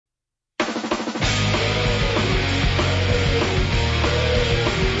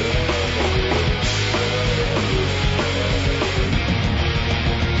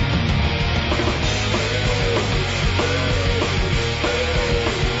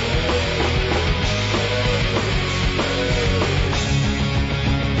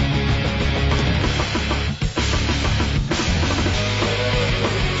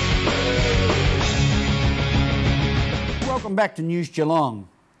back to News Geelong.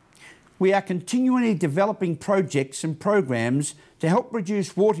 We are continually developing projects and programs to help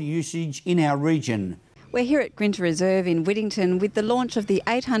reduce water usage in our region. We're here at Grinta Reserve in Whittington with the launch of the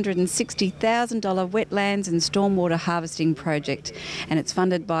 $860,000 wetlands and stormwater harvesting project, and it's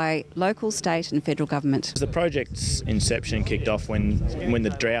funded by local, state and federal government. The project's inception kicked off when the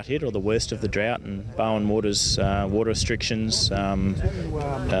drought hit, or the worst of the drought, and Bowen Water's water restrictions.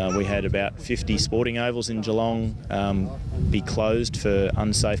 We had about 50 sporting ovals in Geelong be closed for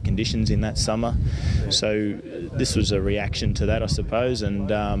unsafe conditions in that summer. So this was a reaction to that, I suppose, and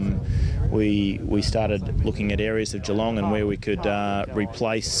we started looking at areas of Geelong and where we could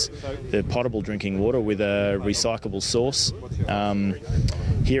replace the potable drinking water with a recyclable source.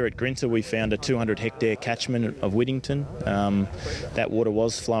 Here at Grinta we found a 200 hectare catchment of Whittington. That water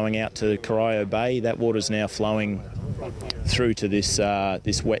was flowing out to Corio Bay. That water is now flowing through to this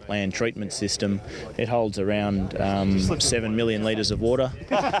wetland treatment system. It holds around 7 million litres of water.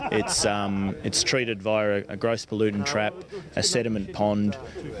 It's treated via a gross pollutant trap, a sediment pond,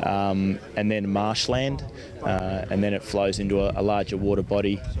 and then marshland, and then it flows into a larger water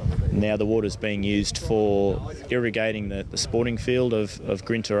body. Now the water is being used for irrigating the sporting field of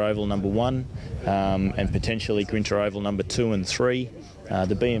Grinta Oval number 1 and potentially Grinta Oval number 2 and 3.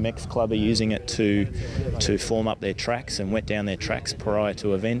 The BMX club are using it to form up their tracks and wet down their tracks prior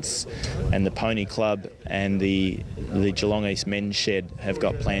to events, and the pony club and the Geelong East Men's Shed have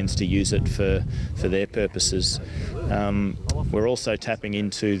got plans to use it for their purposes. We're also tapping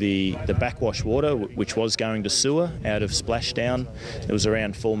into the backwash water, which was going to sewer out of splashdown. There was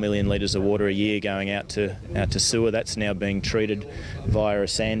around 4 million litres of water a year going out to sewer. That's now being treated via a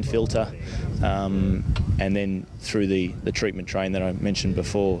sand filter and then through the treatment train that I mentioned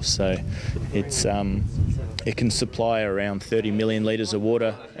before. So it can supply around 30 million litres of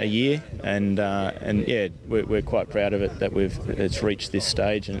water a year, and yeah, we're quite proud of it that it's reached this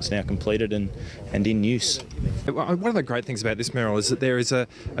stage and it's now completed and in use. One of the great things about this, Merrill, is that there is a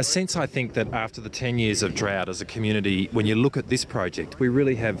sense, I think, that after the 10 years of drought as a community, when you look at this project, we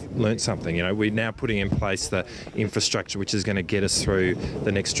really have learnt something. You know, we're now putting in place the infrastructure which is going to get us through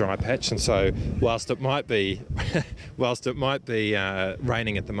the next dry patch, and so whilst it might be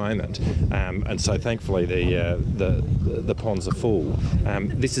raining at the moment, and so thankfully the ponds are full,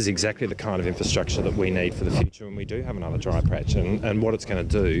 this is exactly the kind of infrastructure that we need for the future when we do have another dry patch, and what it's going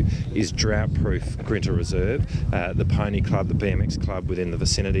to do is drought-proof Grinta Reserve, the pony club, the BMX club within the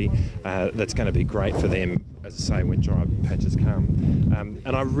vicinity. That's going to be great for them, as I say, when dry patches come.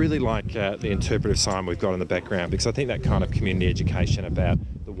 And I really like the interpretive sign we've got in the background, because I think that kind of community education about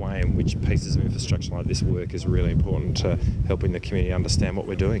the way in which pieces of infrastructure like this work is really important to helping the community understand what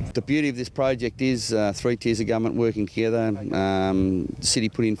we're doing. The beauty of this project is 3 tiers of government working together. The city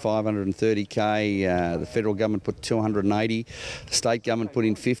put in 530k, the federal government put 280, the state government put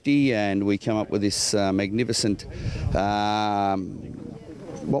in 50, and we come up with this magnificent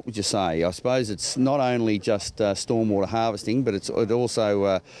what would you say? I suppose it's not only just stormwater harvesting, but it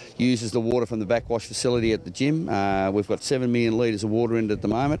also uses the water from the backwash facility at the gym. We've got 7 million litres of water in it at the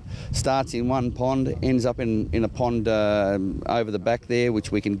moment. Starts in one pond, ends up in a pond over the back there,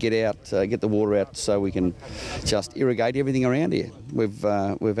 which we can get the water out so we can just irrigate everything around here.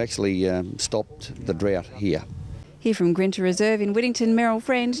 We've actually stopped the drought here. Here from Grinta Reserve in Whittington, Merrill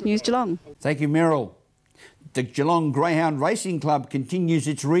Friend, News Geelong. Thank you, Merrill. The Geelong Greyhound Racing Club continues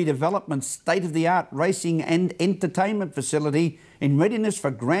its redevelopment state-of-the-art racing and entertainment facility in readiness for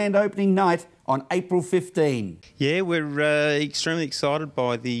grand opening night on April 15. Yeah, we're extremely excited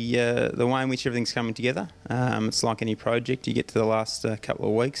by the way in which everything's coming together. It's like any project, you get to the last couple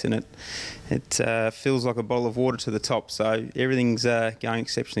of weeks and it feels like a bottle of water to the top, so everything's going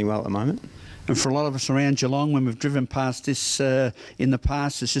exceptionally well at the moment. And for a lot of us around Geelong, when we've driven past this in the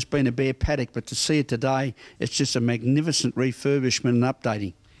past, it's just been a bare paddock, but to see it today, it's just a magnificent refurbishment and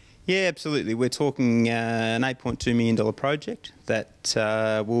updating. Yeah, absolutely. We're talking an $8.2 million project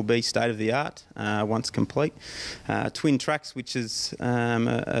that will be state-of-the-art once complete. Twin tracks, which is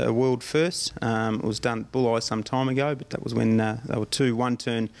a world first. It was done at Bulleye some time ago, but that was when there were 2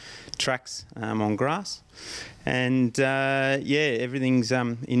 one-turn tracks on grass. And yeah, everything's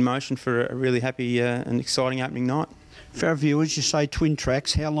in motion for a really happy and exciting opening night. For our viewers, you say twin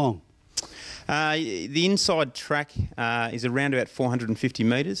tracks, how long? The inside track is around about 450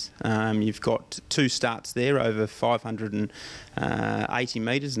 metres. You've got 2 starts there over 580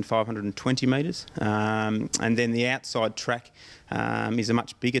 metres and 520 metres. And then the outside track is a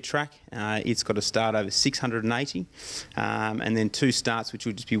much bigger track. It's got a start over 680 and then 2 starts which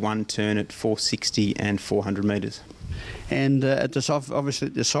will just be 1 turn at 460 and 400 metres. And obviously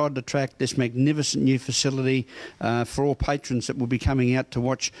at the side of the track, this magnificent new facility for all patrons that will be coming out to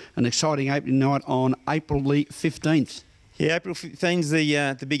watch an exciting opening night on April the 15th. Yeah, April 15th is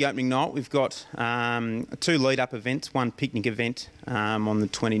the big opening night. We've got 2 lead-up events, 1 picnic event on the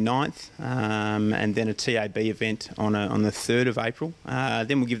 29th and then a TAB event on the 3rd of April.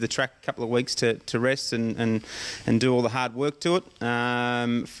 Then we'll give the track a couple of weeks to rest and do all the hard work to it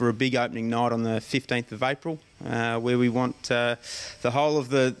for a big opening night on the 15th of April. Where we want the whole of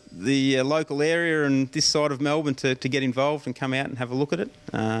the local area and this side of Melbourne to get involved and come out and have a look at it.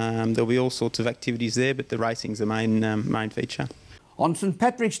 There'll be all sorts of activities there, but the racing's the main feature. On St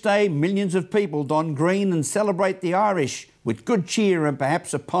Patrick's Day, millions of people don green and celebrate the Irish with good cheer and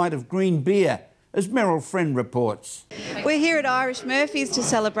perhaps a pint of green beer, as Meryl Friend reports. We're here at Irish Murphy's to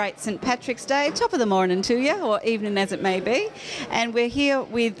celebrate St Patrick's Day. Top of the morning to you, or evening as it may be. And we're here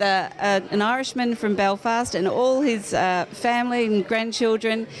with an Irishman from Belfast and all his family and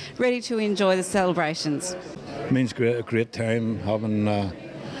grandchildren ready to enjoy the celebrations. It means a great time having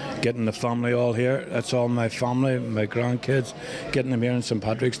getting the family all here. That's all my family, my grandkids, getting them here on St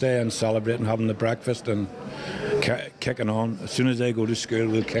Patrick's Day and celebrating, having the breakfast and kicking on. As soon as they go to school,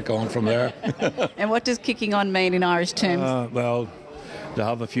 we'll kick on from there. And what does kicking on mean in Irish terms? Well, they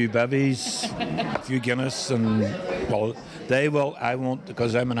have a few bevies, a few Guinness, and, well, they will. I won't,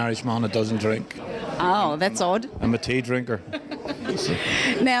 because I'm an Irish man that doesn't drink. Oh, that's odd. I'm a tea drinker.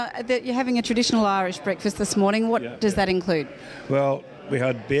 Now, you're having a traditional Irish breakfast this morning. What does that include? Well, we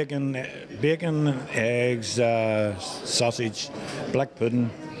had bacon, eggs, sausage, black pudding.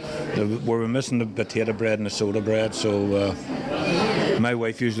 We were missing the potato bread and the soda bread, so my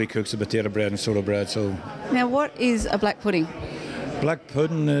wife usually cooks the potato bread and soda bread. So now, what is a black pudding? Black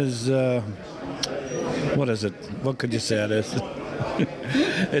pudding is what is it? What could you say it is?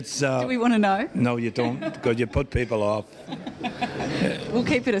 It's. Do we want to know? No, you don't, because you put people off. We'll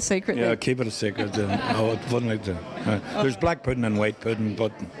keep it a secret. Yeah, then. keep it a secret. No, it wouldn't like to. There's black pudding and white pudding,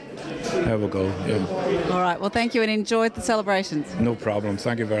 but there we go. Yeah. All right. Well, thank you and enjoy the celebrations. No problem.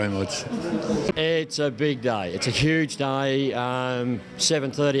 Thank you very much. It's a big day. It's a huge day.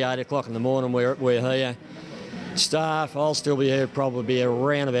 7:30, 8 o'clock in the morning. We're here. Staff, I'll still be here, probably be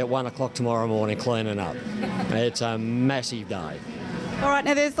around about 1 o'clock tomorrow morning cleaning up. It's a massive day. All right,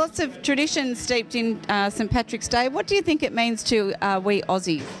 now there's lots of tradition steeped in St Patrick's Day. What do you think it means to we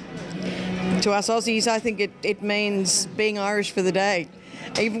Aussies? To us Aussies, I think it means being Irish for the day.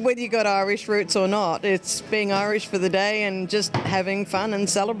 Even whether you got Irish roots or not, it's being Irish for the day and just having fun and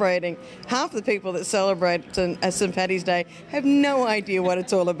celebrating. Half the people that celebrate St Paddy's Day have no idea what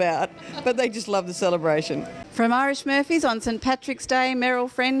it's all about, but they just love the celebration. From Irish Murphy's on St Patrick's Day, Meryl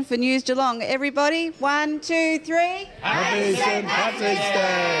Friend for News Geelong. Everybody, 1, 2, 3. Happy St Patrick's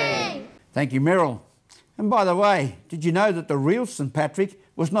Day! Thank you, Meryl. And by the way, did you know that the real St Patrick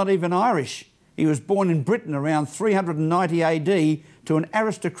was not even Irish? He was born in Britain around 390 AD to an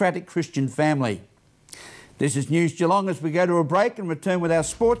aristocratic Christian family. This is News Geelong as we go to a break and return with our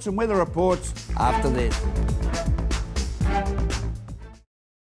sports and weather reports after this.